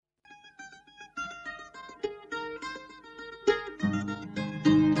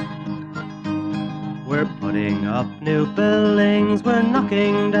Putting up new buildings, we're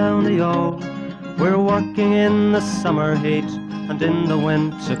knocking down the old. We're working in the summer heat and in the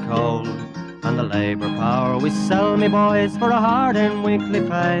winter cold. And the labour power we sell, me boys, for a hard-earned weekly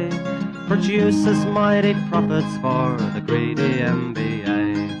pay produces mighty profits for the greedy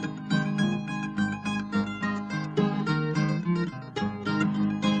MBA.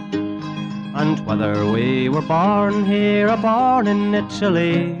 And whether we were born here or born in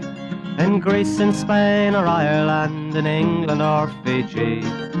Italy, in Greece, in Spain or Ireland, in England or Fiji,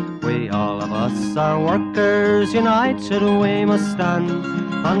 we all of us are workers, united we must stand,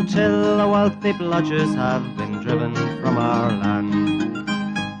 until the wealthy bludgers have been driven from our land.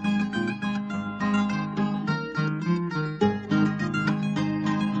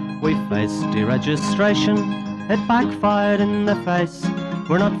 We faced deregistration, it backfired in the face.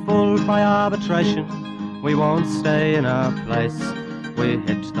 We're not fooled by arbitration, we won't stay in our place. We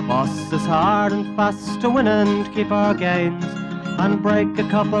hit the bosses hard and fast to win and keep our gains, and break a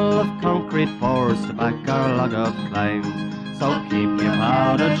couple of concrete pours to back our log of claims. So keep your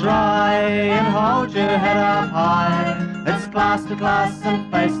powder dry and hold your head up high. It's class to class and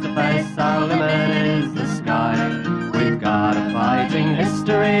face to face, our limit is the sky. We've got a fighting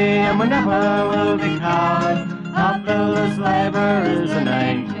history and we never will be cowed. Our builders' labour is a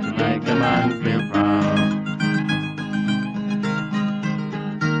name to make a man feel proud.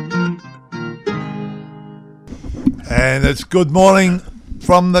 And it's good morning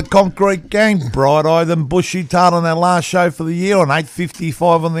from the Concrete Gang, bright-eyed and bushy-tailed on our last show for the year on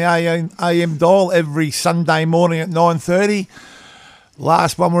 8:55 on the AM dial every Sunday morning at 9:30.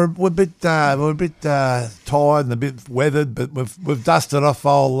 Last one, we're a bit tired and a bit weathered, but we've dusted off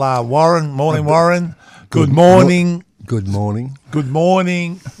old Warren. Morning, Warren. Good morning. Good morning. Good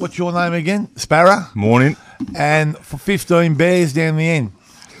morning. What's your name again? Sparrow. Morning. And for 15 bears down the end.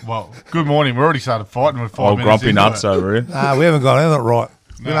 Well, good morning. We already started fighting with 5 minutes. Grumpy nuts over here. No, we haven't got anything right.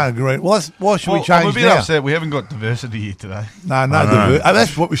 We don't agree. Well, why should we change I'm a bit now? upset we haven't got diversity here today. No,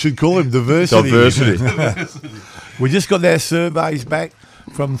 that's what we should call him, diversity. We just got our surveys back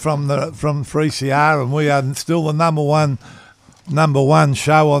from 3CR, and we are still the number one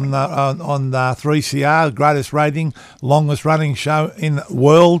show on 3CR, greatest rating, longest running show in the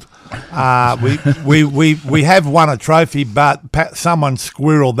world. We have won a trophy, but someone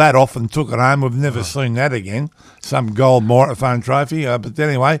squirreled that off and took it home. We've never seen that again. Some gold microphone trophy, but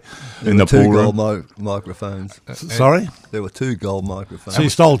anyway, there were two gold microphones. Sorry, there were 2 gold microphones. So you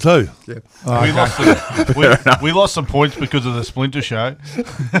stole 2. Yeah. Oh, we lost some points because of the Splinter Show.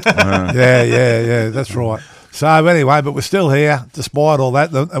 Yeah, that's right. So anyway, but we're still here despite all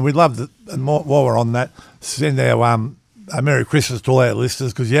that, and we'd love to. And while we're on that, send our Merry Christmas to all our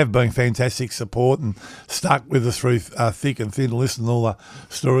listeners, because you have been fantastic support and stuck with us through thick and thin, listening to all the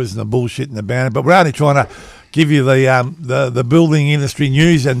stories and the bullshit and the banner. But we're only trying to give you the building industry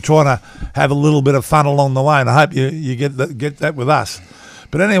news and trying to have a little bit of fun along the way. And I hope you get that with us.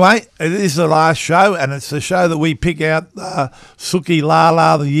 But anyway, it is the last show, and it's the show that we pick out Sookie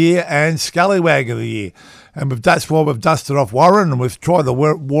Lala of the year and Scallywag of the year. And that's why we've dusted off Warren, and we've tried to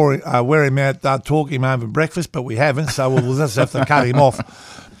wear him out, talk him over breakfast, but we haven't, so we'll just have to cut him off.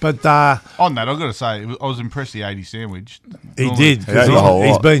 But on that, I've got to say, I was impressed he ate his sandwich. He did, because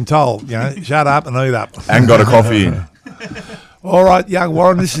he's been told, shut up and eat up. And got a coffee in. All right, young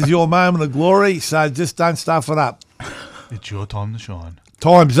Warren, this is your moment of glory, so just don't stuff it up. It's your time to shine.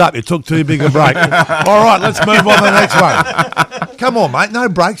 Time's up. You took too big a break. All right, let's move on to the next one. Come on, mate. No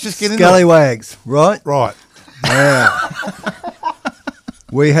breaks. Just get in there. Scallywags, right? Right. Now,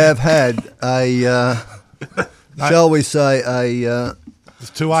 we have had shall we say, There's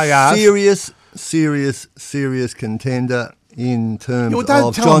 2 ARs. serious contender in terms of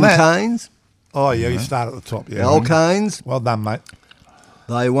tell John them that. Keynes. Oh, yeah, you start at the top. Yeah. Al Keynes. Well done, mate.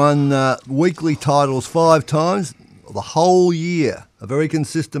 They won weekly titles 5 times the whole year. A very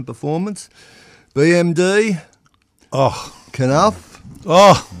consistent performance. BMD. Oh. Knuff.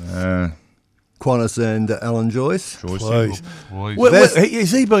 Oh. Qantas and Alan Joyce. Please.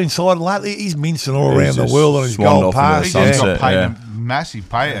 Has he been sighted lately? He's mincing all around the world on his gold pass. He just got paid a massive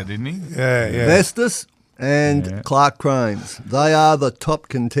payout, didn't he? Yeah. Vestas and Clark Cranes. They are the top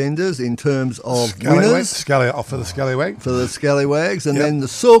contenders in terms of winners. For the Scallywag. For the Scallywags. And then the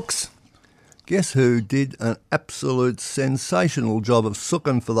Sooks. Guess who did an absolute sensational job of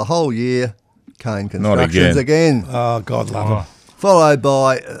sooking for the whole year? Kane Constructions again. Oh, God love him. Followed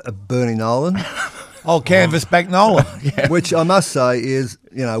by Bernie Nolan. Old canvasback Nolan. Which I must say is,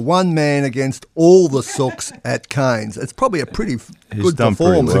 one man against all the Sooks at Keynes. It's probably a pretty good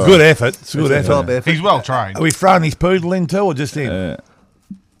performance. It's a good effort. It's a good top effort. He's well trained. Are we throwing his poodle in too, or just him?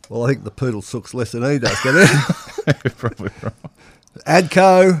 Well, I think the poodle sooks less than he does, but it? Probably right.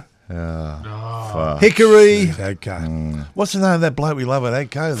 Adco, Fuck. Hickory, Adco. What's the name of that bloke we love at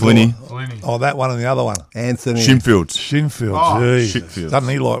Adco? Flinny. Oh, that one and the other one. Anthony. Shinfields. Shinfield. Oh, Jesus. Shitfields. Doesn't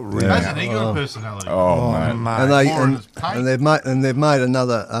he like ring? Hasn't he got a personality? Oh, man. mate. And, they, More in his paint. and they've made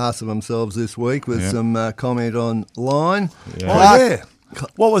another ass of themselves this week with some comment online. Oh, yeah.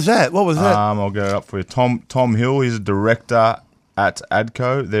 What was that? I'll go up for you. Tom Hill, he's a director at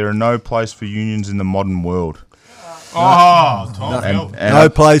ADCO. There are no place for unions in the modern world. Oh, Tom Hill. No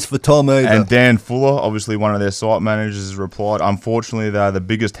place for Tom either. And Dan Fuller, obviously one of their site managers, has replied, unfortunately, they're the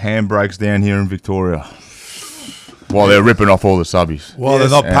biggest handbrakes down here in Victoria. While they're ripping off all the subbies. Well, they're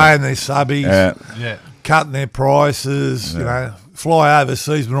not paying their subbies, Yeah. cutting their prices, you know, fly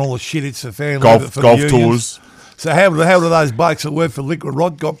overseas when all the shit hits the fan. Golf for the unions. tours. So how do those blokes that work for Liquid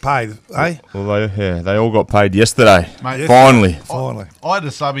Rod got paid, eh? Well, they all got paid yesterday. Mate, Finally. Finally. I had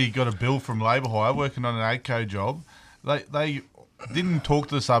a subby got a bill from Labour Hire working on an ADCO job. They didn't talk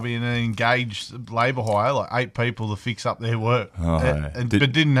to the subby and then engaged Labour Hire, like 8 people to fix up their work. Oh, yeah.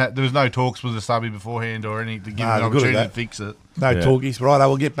 But there was no talks with the subby beforehand or anything to give No, them an they're good at opportunity to that. fix it. No talkies. Right, I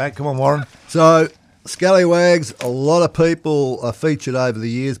will get back. Come on, Warren. So, scallywags, a lot of people are featured over the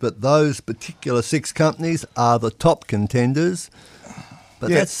years, but those particular 6 companies are the top contenders. But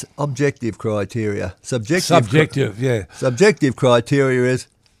Yeah. that's objective criteria. Subjective criteria is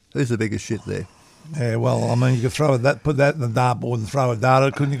who's the biggest shit there. Yeah, well, I mean, you could put that in the dartboard and throw a dart at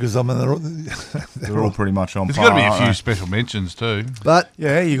it, couldn't you? Because I mean, They're all pretty much on There's par. got to be a aren't few they? special mentions too. But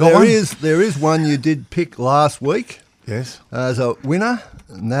Yeah, you got one? there is one you did pick last week yes. as a winner,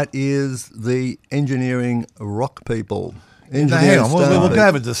 and that is the engineering rock people. Now, hang Engineering on, stone we're going people. to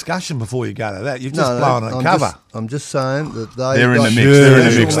have a discussion before you go to that. You've just blown a I'm cover. I'm just saying that they They're in got the mix. They're in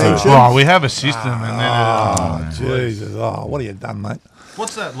the special mix too. mention. Oh, we have a system. And then Oh, Jesus. Oh, what have you done, mate?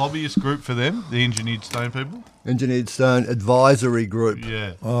 what's that lobbyist group for them? The Engineered Stone people? Engineered Stone Advisory Group.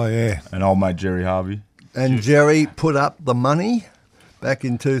 Yeah. Oh, yeah. And old mate Jerry Harvey. And Jerry put up the money back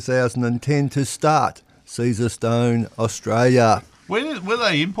in 2010 to start Caesar Stone Australia. Where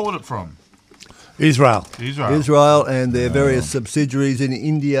they import it from? Israel. Israel and their various subsidiaries in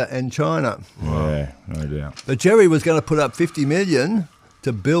India and China. Yeah, no doubt. But Jerry was going to put up $50 million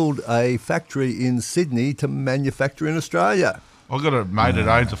to build a factory in Sydney to manufacture in Australia. I've got a mate that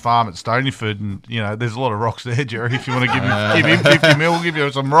owns a farm at Stonyford, and there's a lot of rocks there, Jerry. If you want to give him 50 mil, we'll give you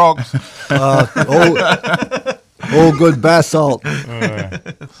some rocks. All good basalt.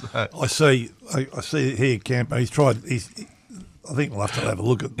 I see here, Camper. I think we'll have to have a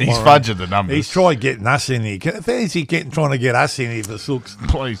look at. He's Warren. fudging the numbers. He's tried getting us in here. Fancy trying to get us in here for Sooks,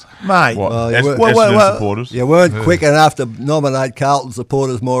 Please. mate. What? Well, Essendon supporters? You weren't quick enough to nominate Carlton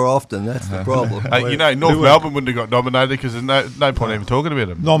supporters more often. That's the problem. Hey, North Melbourne wouldn't have got nominated because there's no point even talking about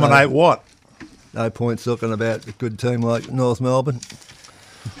them. Nominate what? No point talking about a good team like North Melbourne.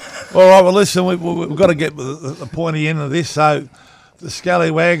 All right. Well, listen, we've got to get the pointy end of this. So the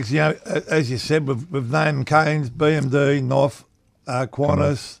scallywags, as you said, we've named Canes, BMD, North,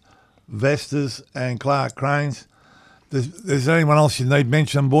 Qantas, Vestas, and Clark Cranes. There's anyone else you need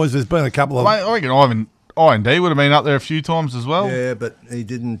mention, boys? There's been a couple of. I reckon I&D would have been up there a few times as well. Yeah, but he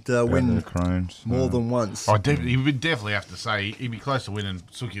didn't win The Crones. more than once. He would definitely have to say he'd be close to winning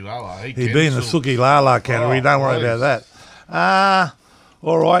Suki Lala. He'd be in the Suki Lala category. Don't worry about that.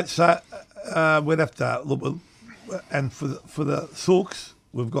 All right. So we'd have to look. And for the Sooks,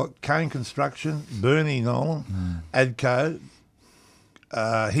 we've got Kane Construction, Bernie Nolan, Adco,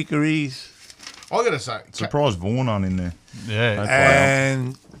 Hickories, I got to say, Surprised Vaughan aren't in there. yeah,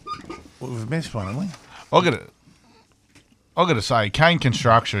 and we've missed one, haven't we? I got to say, Kane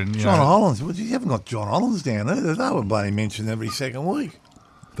Construction. John Hollands. Well, you haven't got John Hollands down there. They were bloody mentioned every second week.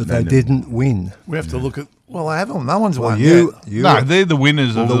 But they didn't win. We have to look at. Well, I haven't. No one's won You, yet. you No, they're the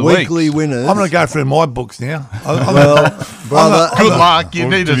winners of the the weekly weeks. winners. I'm going to go through my books now. Well, brother, Good luck. You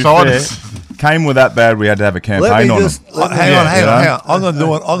Well, need to a be science. fair, Came with that bad, we had to have a let campaign me on just. them. let me- hang on. I'm going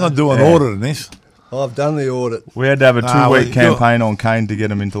to do an audit in this. I've done the audit. We had to have a Nah, 2-week well, campaign on Kane to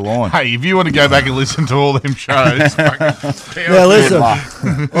get him into line. Hey, if you want to go back and listen to all them shows, Now listen,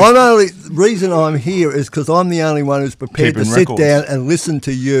 reason I'm here is because I'm the only one who's prepared Keeping to sit records. down and listen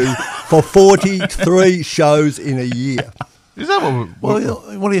to you for 43 shows in a year. is that what? Well,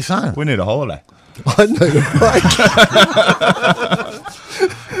 what are you saying? We need a holiday. I need a break.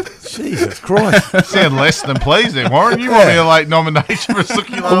 Jesus Christ. Sound less than pleased then, Warren. You want me a late nomination for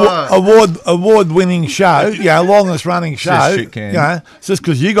Suki Lala? Award-winning show, longest running show. shit can. It's just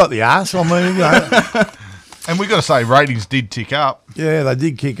because you got the ass. I mean, And we got to say, ratings did tick up. yeah, they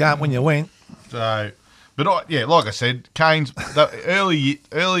did kick up when you went. So, But like I said, Canes early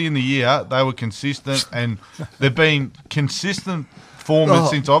in the year they were consistent, and they've been consistent performance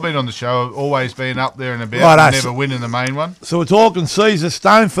since I've been on the show. Have always been up there and about, and never winning the main one. So we're talking Caesar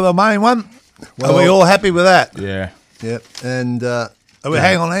Stone for the main one. Are we all happy with that? Yeah. Yep. And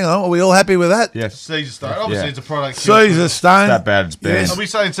hang on. Are we all happy with that? Yes. Caesar Stone. Obviously, it's a product. Caesar Stone. That bad it's bad. Yes. Are we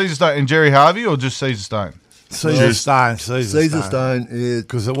saying Caesar Stone and Jerry Harvey, or just Caesar Stone? Caesar Stone. Caesar Stone is...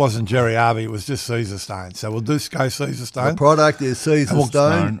 Because it wasn't Jerry Harvey, it was just Caesar Stone. So we'll just go Caesar Stone. The product is Caesar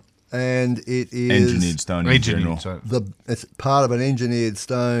Stone, and it is... Engineered stone in general. It's part of an engineered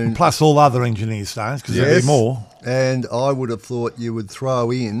stone. Plus all other engineered stones, because there'll be more. And I would have thought you would throw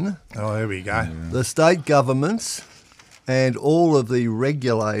in... Oh, here we go. The state governments and all of the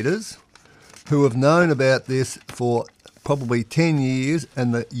regulators who have known about this for probably 10 years,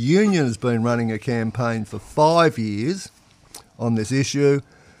 and the union has been running a campaign for 5 years on this issue,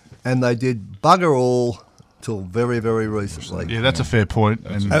 and they did bugger all till very, very recently. Yeah, that's a fair point.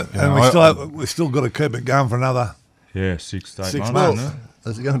 And we still got to keep it going for another 6 to 8 months. Well,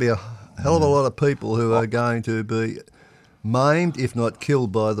 there's going to be a hell of a lot of people who are going to be maimed, if not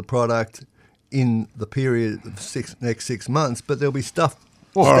killed, by the product in the period of next 6 months, but there'll be stuff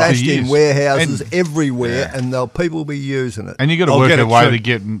stashed in warehouses everywhere, and people will be using it. And you got to work a way to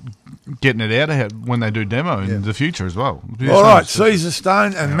getting it out of when they do demo in the future as well. All right, Caesar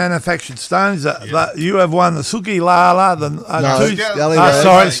Stone and manufactured stones. You have won the Suki Lala,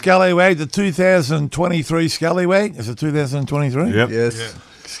 Scallywag, the 2023 Scallywag. Is it 2023? Yep. Yes. Yeah.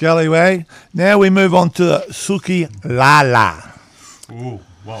 Scallywag. Now we move on to the Suki Lala. Ooh.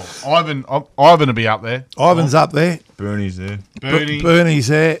 Well, Ivan will be up there. Ivan's up there. Bernie's there. Bernie's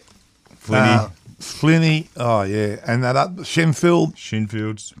there. Flinny. Flinny. Oh, yeah. And that up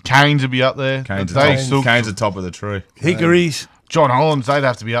Shinfields. Canes will be up there. Canes are top of the tree. Hickories. John Hollands, they'd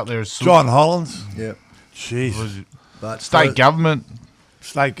have to be up there as John Hollands. Yep. Jeez. But State government.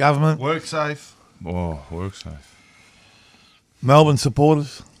 WorkSafe. Oh, WorkSafe. Melbourne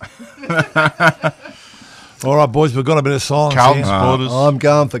supporters. All right, boys, we've got a bit of silence Carlton here. supporters. I'm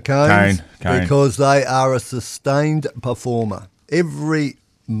going for Canes Cane. because they are a sustained performer. Every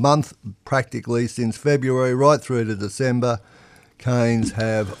month, practically, since February right through to December, Canes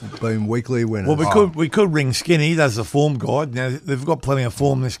have been weekly winners. Well, we could ring Skinny. He does the form guide. Now, they've got plenty of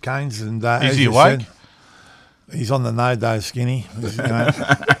form, this Canes. And, is he awake? He's on the no-day, Skinny. We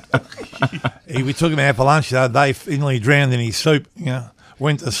took him out for lunch the other day. He nearly drowned in his soup.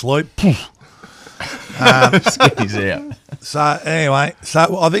 Went to sleep. Skinny's out. So anyway,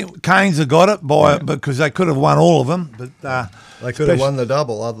 I think Canes have got it because they could have won all of them, but they could have won the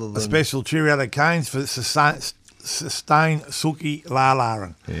double. Other than a special cheerio to Canes for sustain Suki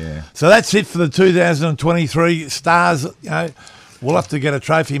Lalaran. Yeah. So that's it for the 2023 Stars. We'll have to get a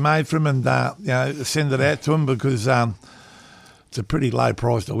trophy made for him and send it out to him because it's a pretty low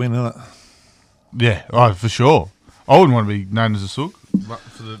price to win, isn't it? Yeah, for sure. I wouldn't want to be known as a sook.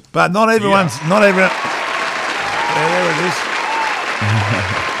 But not everyone's. Yeah. Not everyone. There it is.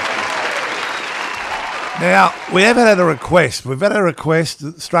 Now we have had a request. We've had a request.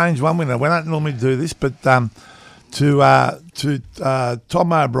 A strange one. We don't normally do this, but to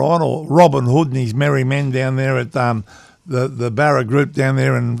Tom O'Brien or Robin Hood and his merry men down there at the Barra Group down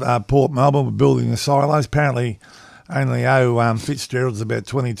there in Port Melbourne. We're building the silos. Apparently, only Fitzgerald's about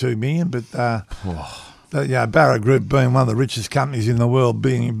 22 million, but. Barra Group being one of the richest companies in the world,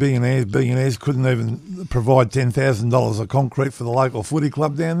 billionaires couldn't even provide $10,000 of concrete for the local footy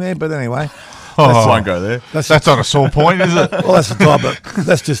club down there. But anyway, I won't go there. That's not a sore point, is it? Well, that's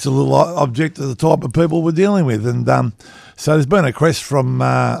just a little object of the type of people we're dealing with. And so there's been a request from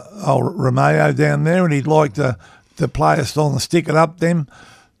old Romeo down there, and he'd like to play us on and stick it up them,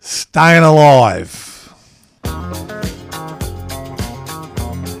 Staying Alive.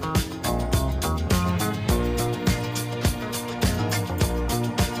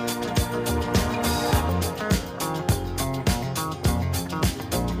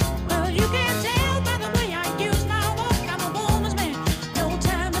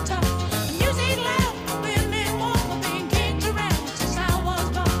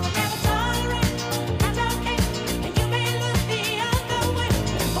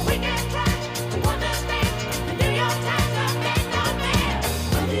 We can try to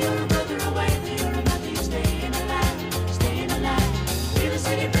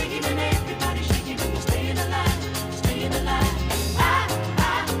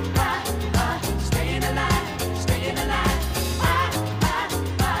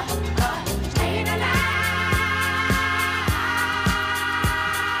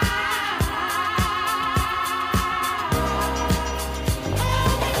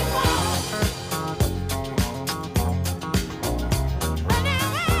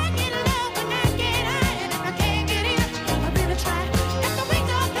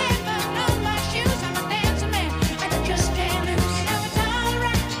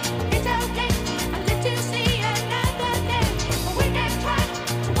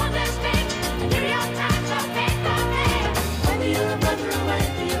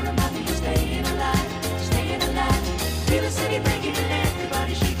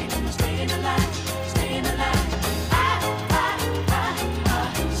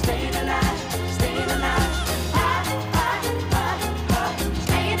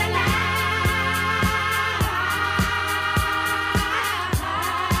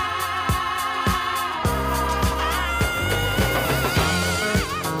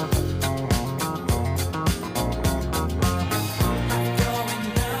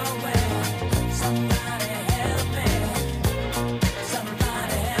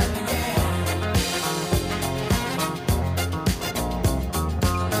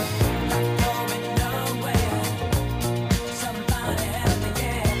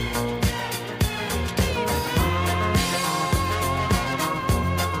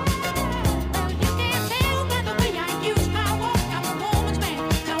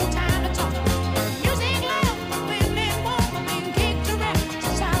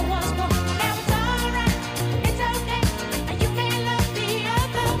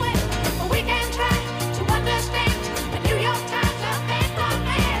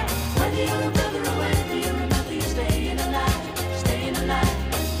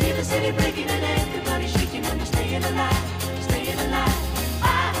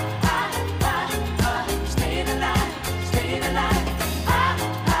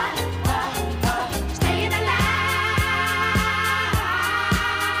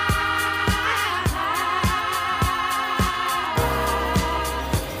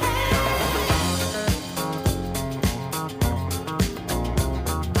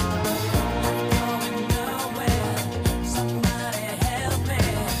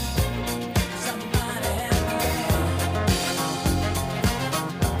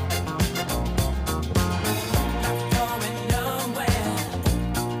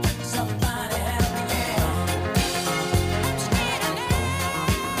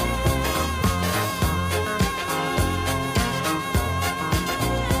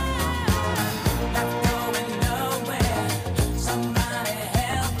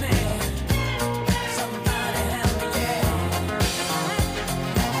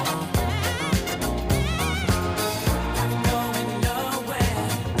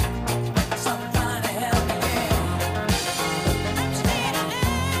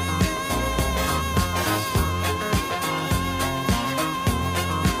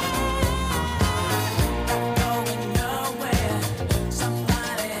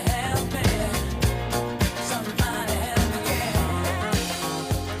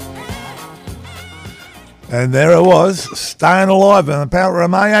And there it was, staying alive. And apparently,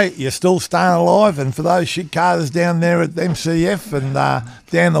 Romeo, you're still staying alive. And for those shit carters down there at MCF and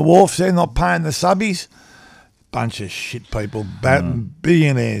down the wharfs, they're not paying the subbies. Bunch of shit people,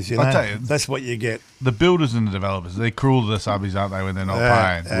 billionaires, you know. I tell you, that's what you get. The builders and the developers, they're cruel to the subbies, aren't they, when they're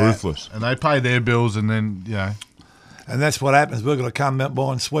not paying? Ruthless. And they pay their bills and then, you know. And that's what happens. We're going to come out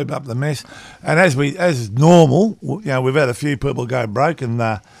by and sweep up the mess. And as is normal, you know, we've had a few people go broke, and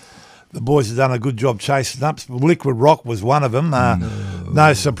the boys have done a good job chasing up. Liquid Rock was one of them.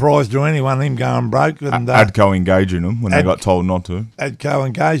 No surprise to anyone, him going broke. And Adco engaging them when they got told not to. Adco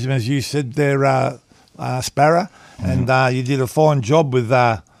engaged them, as you said, they're Sparrow. And you did a fine job with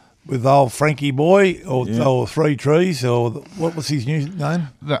old Frankie Boy or Three Trees, or what was his new name?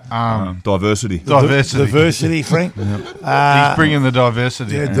 Diversity. Diversity, Frank. He's bringing the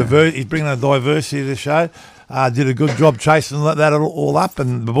diversity. Yeah, he's bringing the diversity to the show. Did a good job chasing that all up,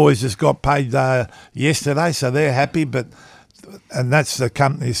 and the boys just got paid yesterday, so they're happy. And that's the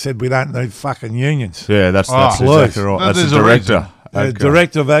company who said we don't need fucking unions. Yeah, that's exactly right. That's the director.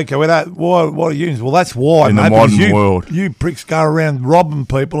 Director of ADCO. Why are unions? Well, that's why. In the modern world. You pricks go around robbing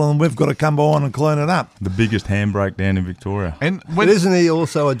people, and we've got to come on and clean it up. The biggest handbrake down in Victoria. And isn't he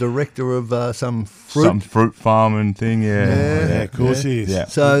also a director of some fruit farming thing? Yeah, of course he is. Yeah.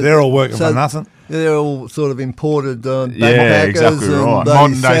 So they're all working for nothing. They're all sort of imported backpackers exactly right. and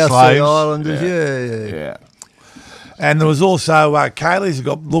Modern day South slaves. Sea Islanders. Yeah. And there was also Kaylee's who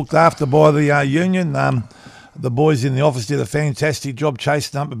got looked after by the union. The boys in the office did a fantastic job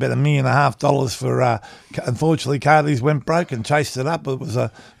chasing up about $1.5 million for. Unfortunately, Kaylee's went broke and chased it up. It was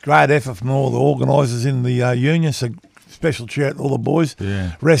a great effort from all the organisers in the union. So special cheer out to all the boys.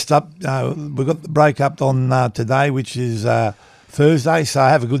 Yeah. Rest up. We've got the break up on today, which is Thursday. So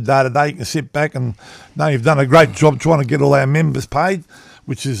have a good day today. You can sit back and know you've done a great job trying to get all our members paid,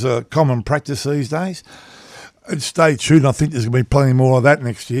 which is a common practice these days. And stay tuned. I think there's going to be plenty more of that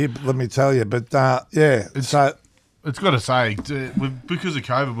next year, but let me tell you. But, it's got to say, because of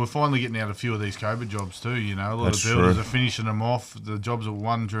COVID, we're finally getting out a few of these COVID jobs too, you know. A lot of builders are finishing them off. The jobs are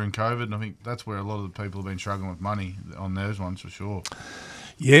won during COVID, and I think that's where a lot of the people have been struggling with money on those ones for sure.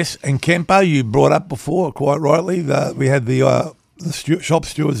 Yes, and Kempo, you brought up before, quite rightly, we had the shop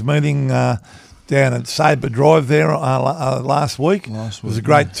stewards meeting down at Sabre Drive there last week. It was a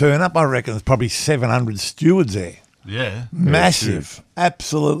great turn-up. I reckon there's probably 700 stewards there. Yeah. Massive.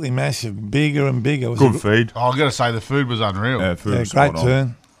 Absolutely massive. Bigger and bigger. It was Good feed. I've got to say, the food was unreal. Yeah, food was great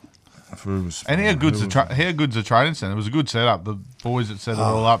turn. Food was and how good's the training centre? It was a good setup. The boys that set it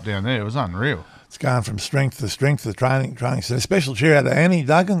all up down there, it was unreal. It's going from strength to strength, the training centre. Special cheer out to Annie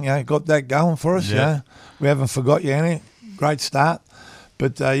Duggan, got that going for us. Yeah. We haven't forgot you, Annie. Great start.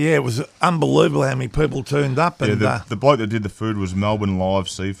 But, it was unbelievable how many people turned up. And the bloke that did the food was Melbourne Live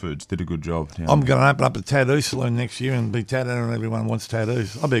Seafoods. Did a good job. Yeah. I'm going to open up a tattoo saloon next year and be tattooed, and everyone wants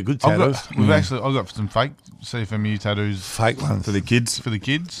tattoos. I'll be a good tattoo. I've got some fake CFMEU tattoos. Fake ones. For the kids.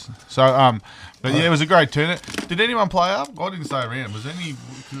 So, but it was a great turn. Did anyone play up? I didn't stay around. Was any?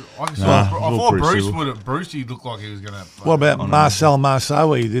 I thought Bruce, he looked like he was going to. What about Marcel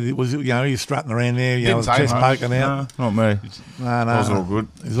Marceau? He was strutting around there, chest poking out. Not me. No. That was all good.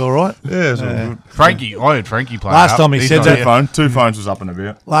 He's all right? Yeah, it was all good. Frankie, I heard Frankie play Last up. time he said that. Two phones was up and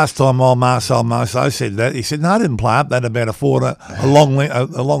about. Last time old Marcel Marceau said that, he said, no, I didn't play up. They had about a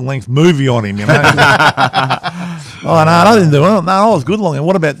long length movie on him, Oh, no, I didn't do it. No, I was good long.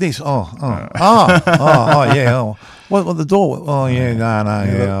 What about this? Yeah. What the door? Oh, yeah,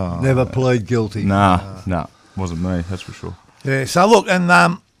 no. Never plead guilty. Nah, wasn't me, that's for sure. Yeah, so look,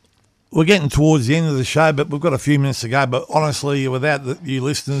 and we're getting towards the end of the show, but we've got a few minutes to go. But honestly, without you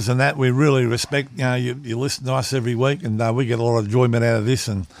listeners and that, we really respect, you listen to us every week, and we get a lot of enjoyment out of this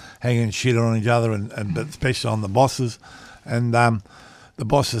and hanging shit on each other, but especially on the bosses. And the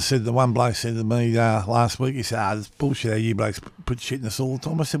bosses said, the one bloke said to me last week, he said, it's bullshit how you blokes put shit in us all the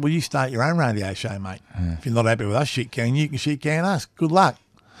time. I said, well, you start your own radio show, mate. Yeah. If you're not happy with us shit can us. Good luck.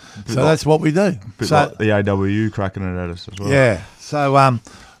 That's what we do. Like the AWU cracking it at us as well. Yeah. So,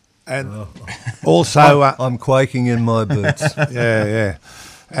 and also... I'm quaking in my boots. Yeah.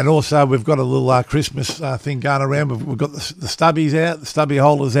 And also, we've got a little Christmas thing going around. We've got the stubbies out, the stubby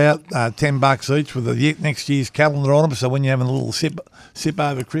holders out, $10 each with the next year's calendar on them. So when you're having a little sip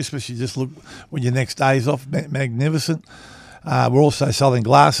over Christmas, you just look when your next day's off. Magnificent. We're also selling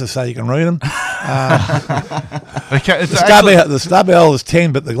glasses so you can read them. The stubby holder's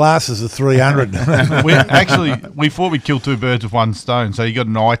 10, but the glasses are 300. We thought we'd kill two birds with one stone. So you got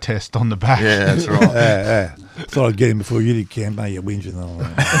an eye test on the back. Yeah, that's right. Yeah. Thought I'd get him before you did, Cam. No, you're whinging.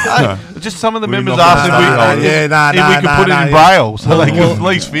 Just some of the We members not asked gonna if we could put it in Braille so they can at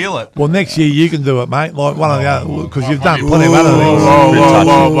least feel it. Well, next year you can do it, mate. Like one of the other, because you've done plenty of other things.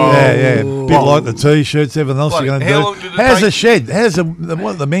 Yeah. Bit like the T-shirts, everything else Like, you're going how to long do. did it How's take? the shed? How's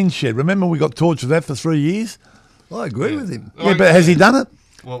the men's shed? Remember we got tortured with that for 3 years? I agree with him. Yeah, but has he done it?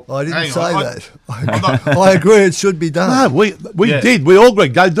 Well, I didn't hang say on, that. I agree it should be done. No, we Yeah. did. We all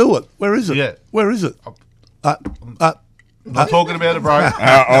agreed. Go do it. Where is it? Yeah. Where is it? I'm not talking about it, bro.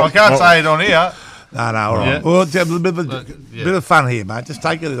 I can't say it on here. No, all right. Yeah. Well, it's a bit Yeah. of fun here, mate. Just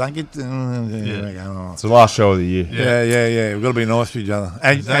take it. Don't get. It's the last show of the year. Yeah. We've got to be nice to each other.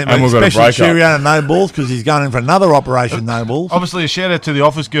 And we've got to especially break up. Cheerio and No Balls because he's going in for another operation, No Balls. Obviously, a shout out to the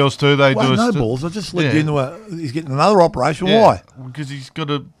office girls too. They Well, do No a Balls. I just looked Yeah. into he's getting another operation. Why? Because he's got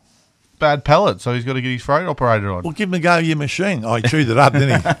a bad palate, so he's got to get his throat operated on. Well, give him a go of your machine. Oh, he chewed it up,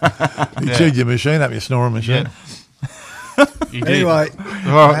 didn't he? He chewed your machine up, your snoring machine. He did. Anyway,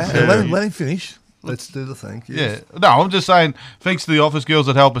 All right. Let him finish. let's do the thank yous. Yeah. No, I'm just saying, thanks to the office girls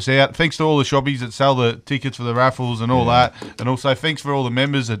that help us out. Thanks to all the shoppies that sell the tickets for the raffles and all that. And also thanks for all the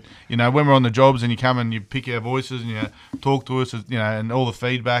members that, you know, when we're on the jobs and you come and you pick our voices and you talk to us, you know, and all the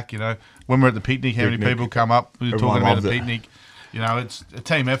feedback, you know, when we're at the picnic, how many people come up, we're Everyone talking about loves the it. picnic. You know, it's a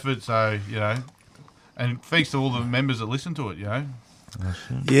team effort, so, you know, and thanks to all the members that listen to it, you know.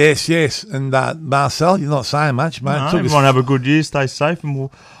 Yes. And Marcel, you're not saying much, mate. No, Took us- everyone have a good year, stay safe, and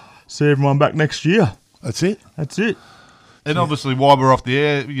we'll see everyone back next year. That's it. That's it. And obviously, while we're off the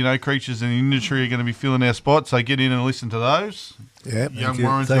air, you know, creatures in the industry are going to be filling our spots, so get in and listen to those. Yeah. Young Thank you,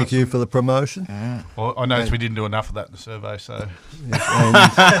 Warren's thank got you some- for the promotion. Well, I noticed we didn't do enough of that in the survey, so.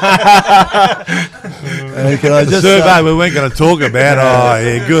 And can I The just survey say, we weren't going to talk about. Oh,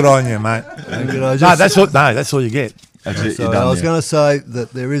 yeah, good on you, mate. and can I No, just that's all you get. That's it. So You're I done was there. going to say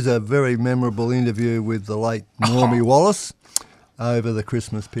that there is a very memorable interview with the late Normie Wallace over the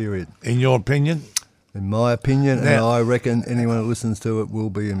Christmas period. In your opinion, In my opinion, and Now- I reckon anyone who listens to it will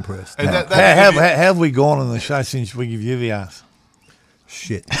be impressed. And how that have we gone on the show since we give you the ass?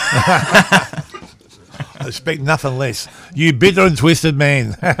 Shit. I expect nothing less. You bitter and twisted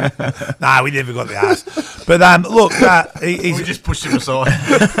man. No, we never got the ass. But look, we he's just pushed him aside.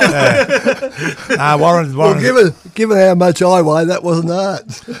 Warren. Well, given how much I weigh, that wasn't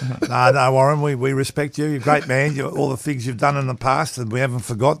hard. No, Warren. We respect you. You're a great man. All the things you've done in the past, and we haven't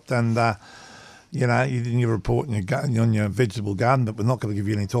forgot. And you know, you didn't give a report on your vegetable garden, but we're not going to give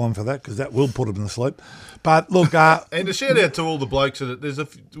you any time for that because that will put them to sleep. But look, And a shout out to all the blokes that we've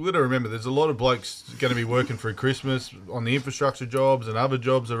got to remember there's a lot of blokes going to be working through Christmas on the infrastructure jobs and other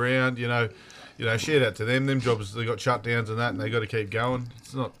jobs around. You know, shout out to them. Them jobs they got shutdowns and that, and they got to keep going.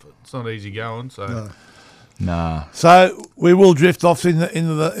 It's not easy going. So Nah. so we will drift off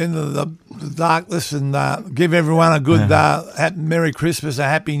into the darkness and give everyone a good Merry Christmas, a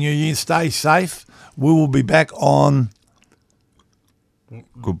Happy New Year. Stay safe. We will be back on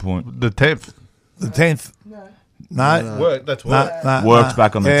Good point. the 10th. the 10th. No. Work. That's work. No, Work's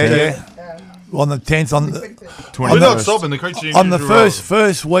back on the 10th. Yeah. On the 10th, on the We're not stopping the creature. on the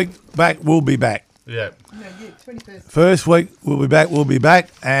first week back, we'll be back. Yeah. First week we'll be back. We'll be back,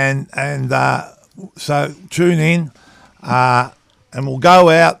 and so tune in, and we'll go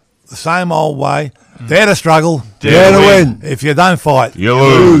out the same old way. Dare to struggle, Dare to win. If you don't fight, You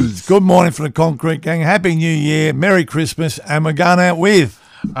lose. Good morning from the Concrete Gang. Happy New Year, Merry Christmas, and we're going out with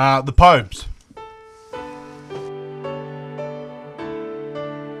The Popes.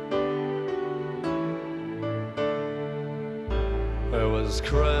 It was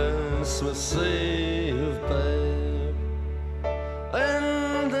Christmas Eve, babe,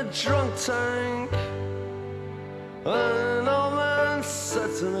 in the drunk tank. An old man said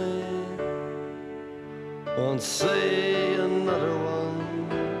to me, won't see another one.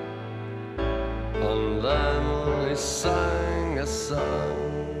 And then he sang a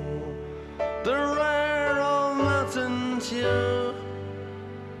song, the rare old mountain tune.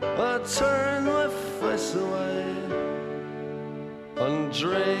 I turned my face away and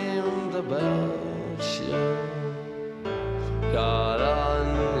dreamed about you. Got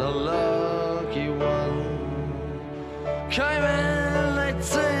on a lucky one, came in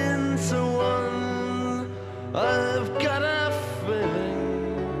 18 to 1. I've got a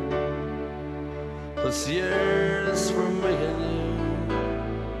feeling this year's for me and you.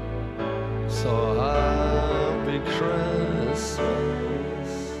 So happy Christmas,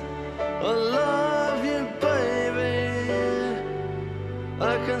 I love you, baby. I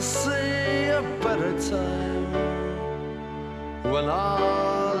can see a better time when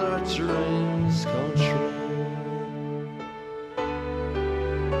all our dreams come true.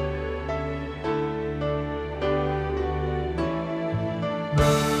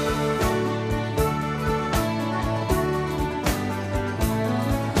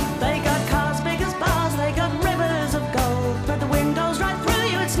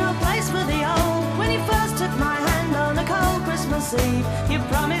 Christmas Eve. You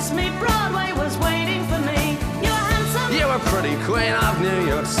promised me Broadway was waiting for me. You were handsome. You were pretty queen of New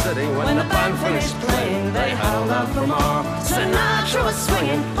York City. When the band finished playing, they held out for more. Sinatra was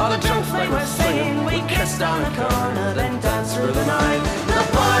swinging, all the drunks they were singing. We kissed on a corner, then danced through the night. The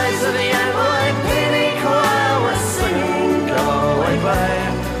boys of the NYPD choir were singing Go Away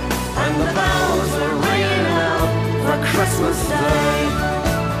Babe, and the bells were ringing out for Christmas Day.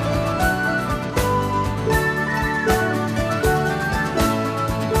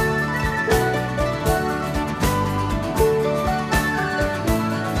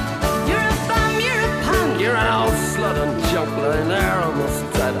 Lying there almost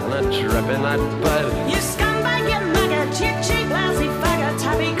dead on a dripping that bed. You scumbag, you maggot, you cheap lousy faggot.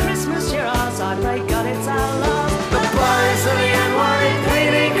 Happy Christmas, you're ours, I pray God it's our love. The boys of the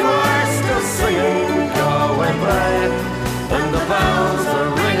NYPD choir still singing Go Away Babe, and the bells are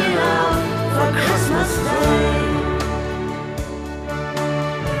ringing out for Christmas Day.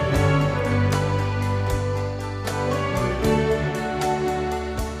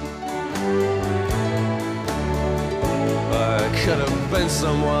 Could have been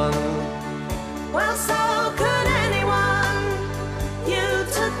someone. Well, so could anyone. You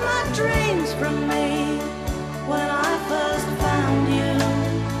took my dreams from me when I first found you.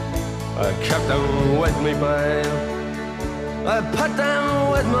 I kept them with me, babe. I put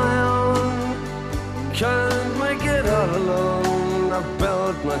them with my own. Can't make it all alone. I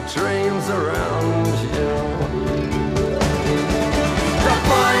built my dreams around you. The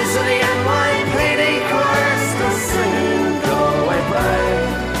boys of the NYPD choir still singing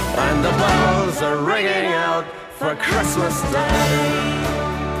and the bells are ringing out for Christmas Day.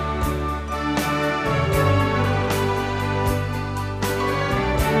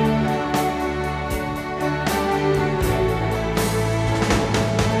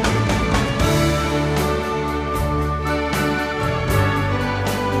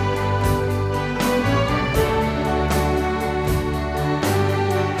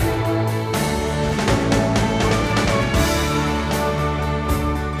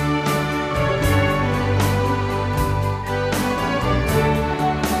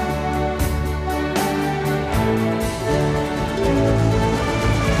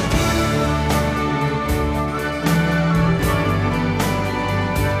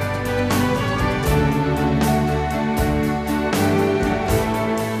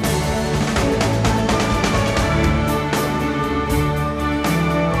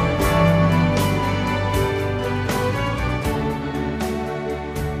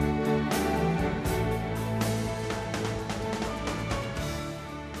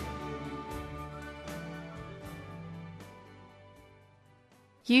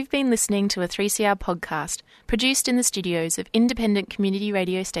 You've been listening to a 3CR podcast produced in the studios of independent community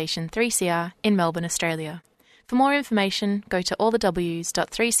radio station 3CR in Melbourne, Australia. For more information, go to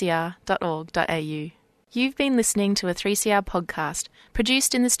allthews.3cr.org.au. You've been listening to a 3CR podcast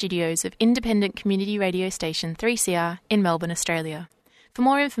produced in the studios of independent community radio station 3CR in Melbourne, Australia. For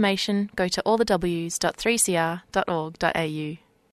more information, go to allthews.3cr.org.au.